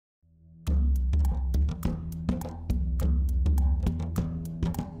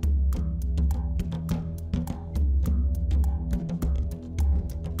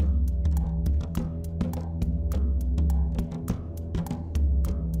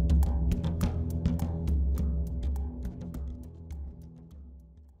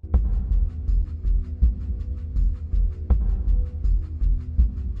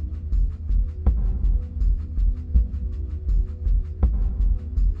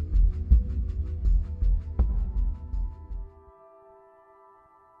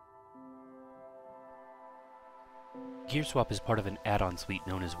GearSwap is part of an add-on suite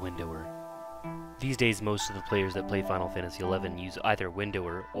known as Windower. These days, most of the players that play Final Fantasy XI use either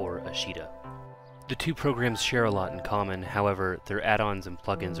Windower or Asura. The two programs share a lot in common, however, their add-ons and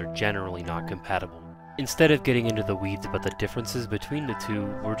plugins are generally not compatible. Instead of getting into the weeds about the differences between the two,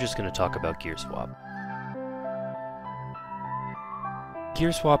 we're just going to talk about GearSwap.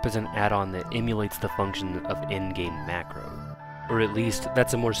 GearSwap is an add-on that emulates the function of in-game macro, or at least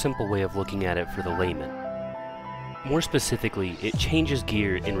that's a more simple way of looking at it for the layman. More specifically, it changes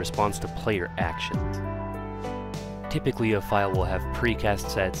gear in response to player actions. Typically, a file will have precast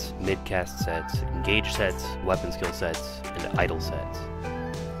sets, midcast sets, engage sets, weapon skill sets, and idle sets.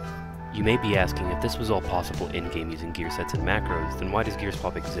 You may be asking, if this was all possible in-game using gear sets and macros, then why does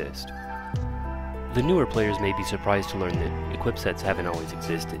GearSwap exist? The newer players may be surprised to learn that equip sets haven't always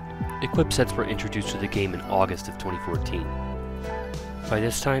existed. Equip sets were introduced to the game in August of 2014. By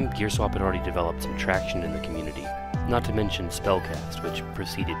this time, GearSwap had already developed some traction in the community, not to mention Spellcast, which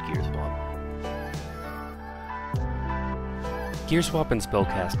preceded GearSwap. GearSwap and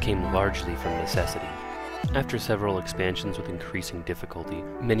Spellcast came largely from necessity. After several expansions with increasing difficulty,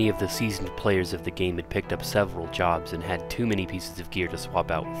 many of the seasoned players of the game had picked up several jobs and had too many pieces of gear to swap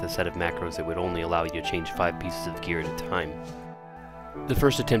out with a set of macros that would only allow you to change 5 pieces of gear at a time. The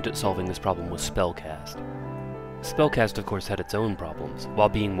first attempt at solving this problem was Spellcast. Spellcast, of course, had its own problems. While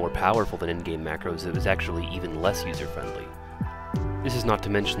being more powerful than in-game macros, it was actually even less user-friendly. This is not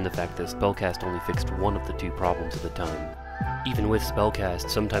to mention the fact that Spellcast only fixed one of the two problems at the time. Even with Spellcast,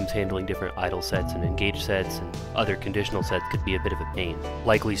 sometimes handling different idle sets and engage sets and other conditional sets could be a bit of a pain,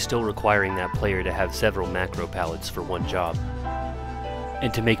 likely still requiring that player to have several macro palettes for one job.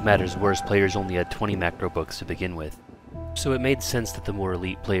 And to make matters worse, players only had 20 macro books to begin with. So it made sense that the more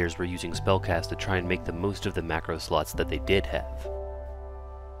elite players were using Spellcast to try and make the most of the macro slots that they did have.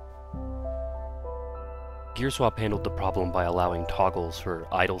 GearSwap handled the problem by allowing toggles for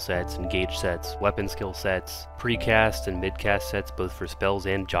idle sets, engage sets, weapon skill sets, precast and midcast sets both for spells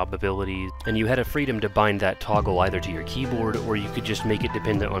and job abilities, and you had a freedom to bind that toggle either to your keyboard or you could just make it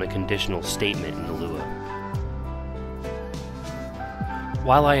dependent on a conditional statement in the Lua.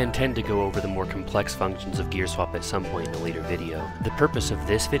 While I intend to go over the more complex functions of GearSwap at some point in a later video, the purpose of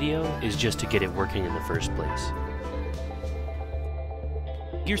this video is just to get it working in the first place.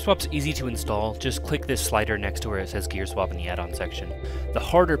 GearSwap's easy to install, just click this slider next to where it says GearSwap in the add-on section. The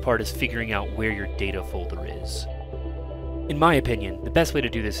harder part is figuring out where your data folder is. In my opinion, the best way to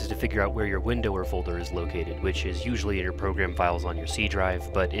do this is to figure out where your Windower folder is located, which is usually in your program files on your C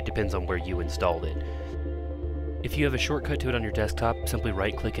drive, but it depends on where you installed it. If you have a shortcut to it on your desktop, simply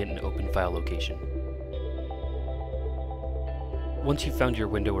right-click it and open File Location. Once you've found your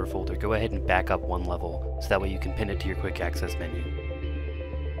Windower folder, go ahead and back up one level, so that way you can pin it to your Quick Access menu.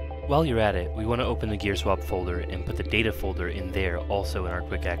 While you're at it, we want to open the GearSwap folder and put the data folder in there also in our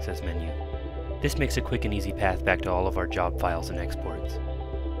Quick Access menu. This makes a quick and easy path back to all of our job files and exports.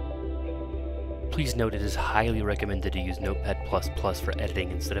 Please note it is highly recommended to use Notepad++ for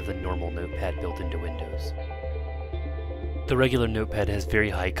editing instead of the normal Notepad built into Windows. The regular Notepad has very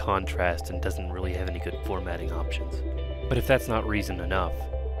high contrast and doesn't really have any good formatting options. But if that's not reason enough,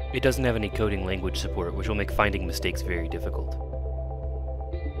 it doesn't have any coding language support, which will make finding mistakes very difficult.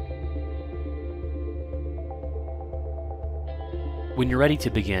 When you're ready to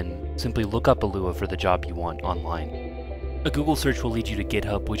begin, simply look up a Lua for the job you want online. A Google search will lead you to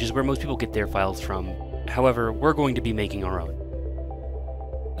GitHub, which is where most people get their files from. However, we're going to be making our own.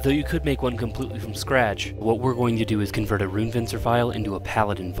 Though you could make one completely from scratch, what we're going to do is convert a Runefencer file into a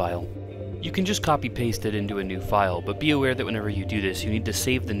Paladin file. You can just copy-paste it into a new file, but be aware that whenever you do this, you need to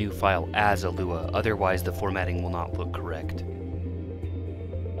save the new file as a Lua, otherwise the formatting will not look correct.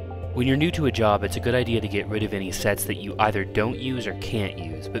 When you're new to a job, it's a good idea to get rid of any sets that you either don't use or can't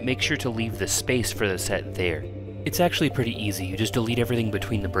use, but make sure to leave the space for the set there. It's actually pretty easy, you just delete everything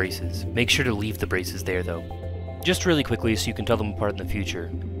between the braces. Make sure to leave the braces there though. Just really quickly so you can tell them apart in the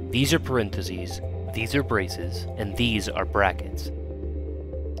future. These are parentheses, these are braces, and these are brackets.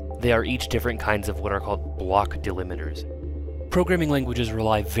 They are each different kinds of what are called block delimiters. Programming languages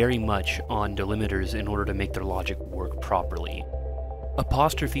rely very much on delimiters in order to make their logic work properly.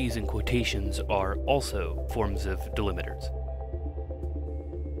 Apostrophes and quotations are also forms of delimiters.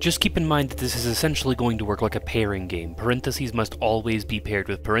 Just keep in mind that this is essentially going to work like a pairing game. Parentheses must always be paired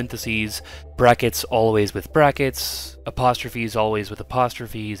with parentheses, brackets always with brackets, apostrophes always with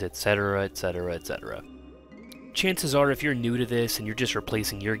apostrophes, etc, etc, etc. Chances are if you're new to this and you're just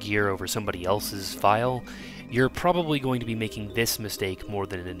replacing your gear over somebody else's file, you're probably going to be making this mistake more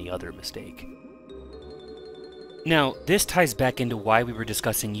than any other mistake. Now, this ties back into why we were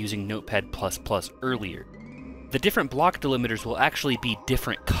discussing using Notepad++ earlier. the different block delimiters will actually be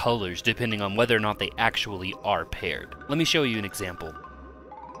different colors depending on whether or not they actually are paired. Let me show you an example.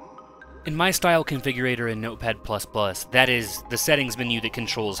 In my style configurator in Notepad++, that is the settings menu that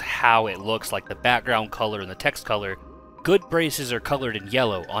controls how it looks, like the background color and the text color, good braces are colored in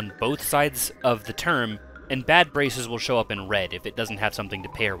yellow on both sides of the term, and bad braces will show up in red if it doesn't have something to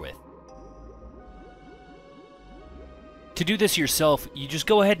pair with. To do this yourself, you just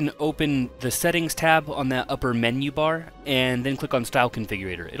go ahead and open the Settings tab on that upper menu bar, and then click on Style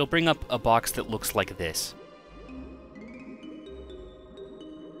Configurator. It'll bring up a box that looks like this.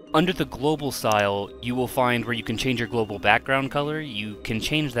 Under the global style, you will find where you can change your global background color. You can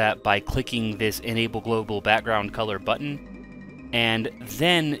change that by clicking this Enable Global Background Color button. And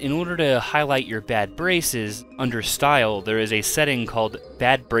then, in order to highlight your bad braces, under Style, there is a setting called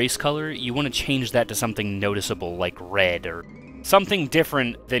Bad Brace Color. You want to change that to something noticeable, like red, or something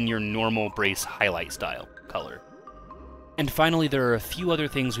different than your normal brace highlight style color. And finally, there are a few other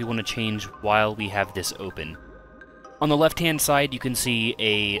things we want to change while we have this open. On the left-hand side, you can see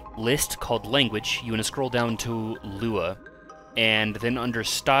a list called Language. You want to scroll down to Lua, and then under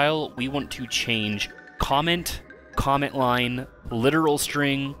Style, we want to change Comment, Comment Line, Literal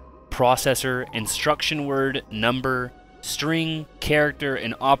String, Processor, Instruction Word, Number, String, Character,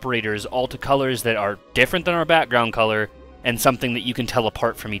 and Operators all to colors that are different than our background color, and something that you can tell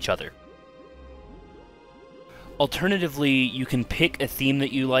apart from each other. Alternatively, you can pick a theme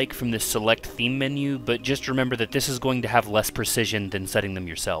that you like from the Select Theme menu, but just remember that this is going to have less precision than setting them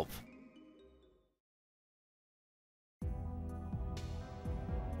yourself.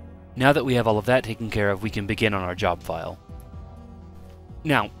 Now that we have all of that taken care of, we can begin on our job file.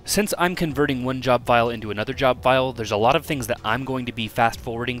 Now, since I'm converting one job file into another job file, there's a lot of things that I'm going to be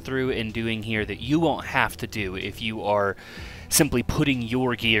fast-forwarding through and doing here that you won't have to do if you are simply putting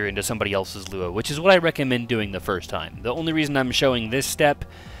your gear into somebody else's Lua, which is what I recommend doing the first time. The only reason I'm showing this step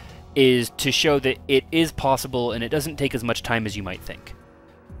is to show that it is possible and it doesn't take as much time as you might think.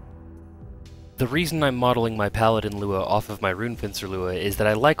 The reason I'm modeling my Paladin Lua off of my Runefencer Lua is that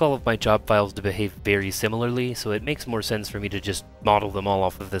I like all of my job files to behave very similarly, so it makes more sense for me to just model them all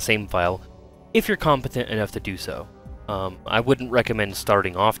off of the same file, if you're competent enough to do so. I wouldn't recommend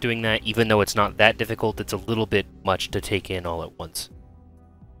starting off doing that, even though it's not that difficult. It's a little bit much to take in all at once.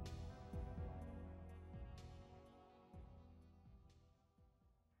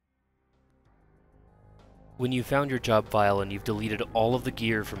 When you've found your job file and you've deleted all of the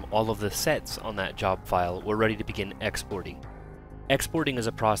gear from all of the sets on that job file, we're ready to begin exporting. Exporting is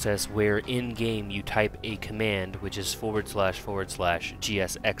a process where in-game you type a command, which is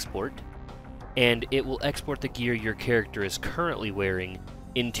 //gs export, and it will export the gear your character is currently wearing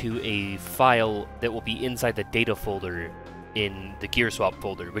into a file that will be inside the data folder in the GearSwap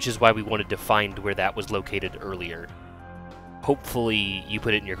folder, which is why we wanted to find where that was located earlier. Hopefully you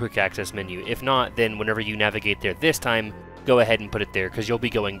put it in your quick access menu. If not, then whenever you navigate there this time, go ahead and put it there, because you'll be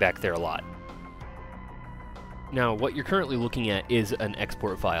going back there a lot. Now, what you're currently looking at is an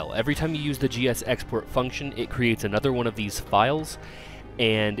export file. Every time you use the GS export function, it creates another one of these files,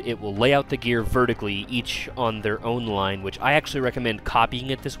 and it will lay out the gear vertically, each on their own line, which I actually recommend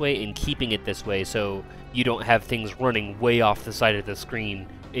copying it this way and keeping it this way so you don't have things running way off the side of the screen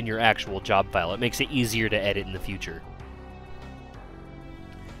in your actual job file. It makes it easier to edit in the future.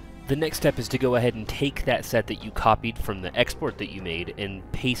 The next step is to go ahead and take that set that you copied from the export that you made and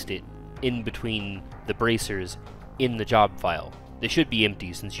paste it in between the bracers in the job file. They should be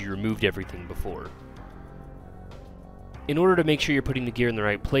empty since you removed everything before. In order to make sure you're putting the gear in the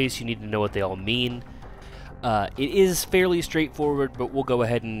right place, you need to know what they all mean. It is fairly straightforward, but we'll go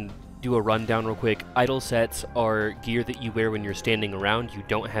ahead and do a rundown real quick. Idle sets are gear that you wear when you're standing around. You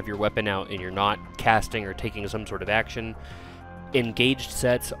don't have your weapon out and you're not casting or taking some sort of action. Engaged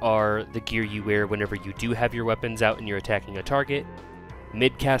sets are the gear you wear whenever you do have your weapons out and you're attacking a target.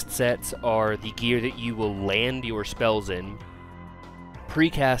 Midcast sets are the gear that you will land your spells in.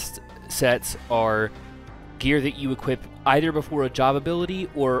 Precast sets are gear that you equip either before a job ability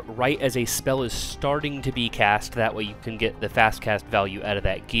or right as a spell is starting to be cast. That way you can get the fast cast value out of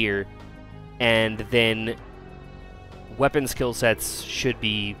that gear. And then weapon skill sets should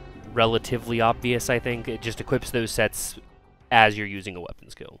be relatively obvious, I think. It just equips those sets as you're using a weapon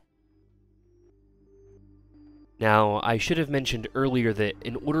skill. Now, I should have mentioned earlier that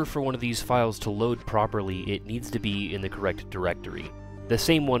in order for one of these files to load properly, it needs to be in the correct directory. The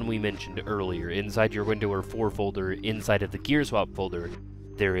same one we mentioned earlier. Inside your Windower 4 folder, inside of the GearSwap folder,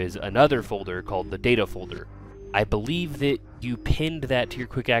 there is another folder called the Data folder. I believe that you pinned that to your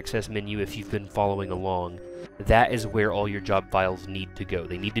quick access menu if you've been following along. That is where all your job files need to go.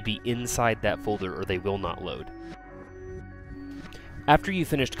 They need to be inside that folder or they will not load. After you've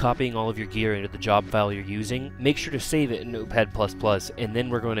finished copying all of your gear into the job file you're using, make sure to save it in Notepad++, and then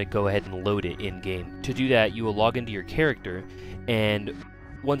we're going to go ahead and load it in-game. To do that, you will log into your character, and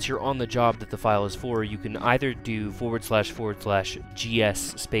once you're on the job that the file is for, you can either do //gs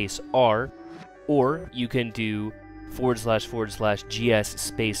space R, or you can do //gs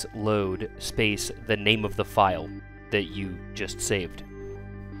space load space the name of the file that you just saved.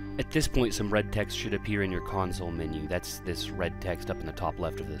 At this point, some red text should appear in your console menu. That's this red text up in the top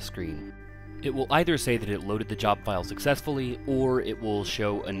left of the screen. It will either say that it loaded the job file successfully, or it will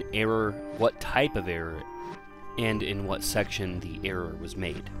show an error, what type of error, and in what section the error was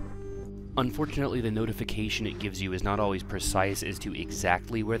made. Unfortunately, the notification it gives you is not always precise as to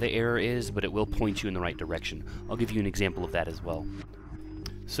exactly where the error is, but it will point you in the right direction. I'll give you an example of that as well.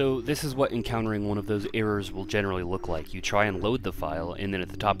 So this is what encountering one of those errors will generally look like. You try and load the file, and then at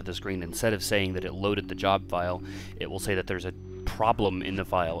the top of the screen, instead of saying that it loaded the job file, it will say that there's a problem in the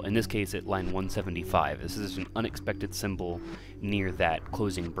file, in this case at line 175. This is an unexpected symbol near that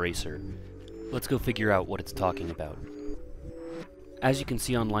closing bracer. Let's go figure out what it's talking about. As you can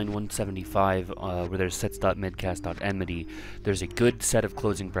see on line 175, where there's sets.midcast.enmity, there's a good set of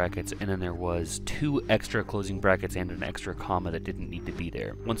closing brackets, and then there was 2 extra closing brackets and an extra comma that didn't need to be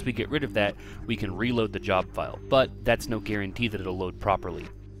there. Once we get rid of that, we can reload the job file, but that's no guarantee that it'll load properly.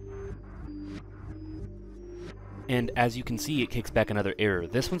 And as you can see, it kicks back another error.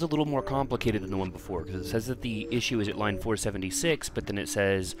 This one's a little more complicated than the one before, because it says that the issue is at line 476, but then it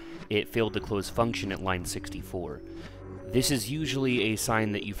says it failed to close function at line 64. This is usually a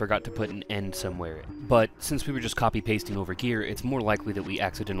sign that you forgot to put an end somewhere, but since we were just copy-pasting over gear, it's more likely that we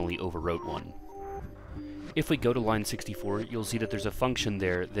accidentally overwrote one. If we go to line 64, you'll see that there's a function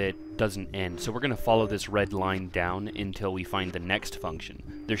there that doesn't end, so we're going to follow this red line down until we find the next function.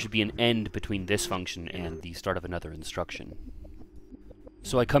 There should be an end between this function and the start of another instruction.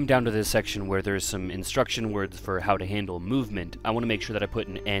 So I come down to this section where there's some instruction words for how to handle movement. I want to make sure that I put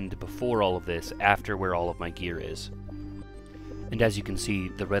an end before all of this, after where all of my gear is. And as you can see,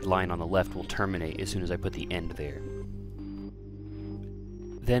 the red line on the left will terminate as soon as I put the end there.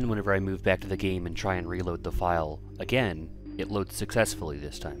 Then whenever I move back to the game and try and reload the file again, it loads successfully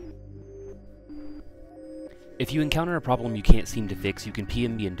this time. If you encounter a problem you can't seem to fix, you can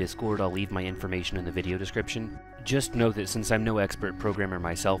PM me in Discord. I'll leave my information in the video description. Just know that since I'm no expert programmer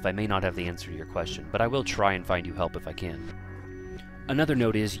myself, I may not have the answer to your question, but I will try and find you help if I can. Another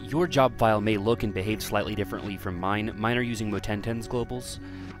note is, your job file may look and behave slightly differently from mine. Mine are using Mo1010's globals.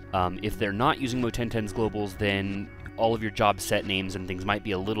 If they're not using Mo1010's globals, then all of your job set names and things might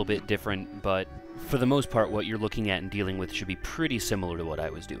be a little bit different, but for the most part, what you're looking at and dealing with should be pretty similar to what I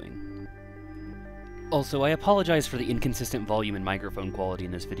was doing. Also, I apologize for the inconsistent volume and microphone quality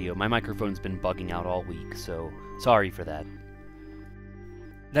in this video. My microphone's been bugging out all week, so sorry for that.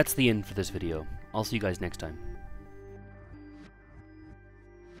 That's the end for this video. I'll see you guys next time.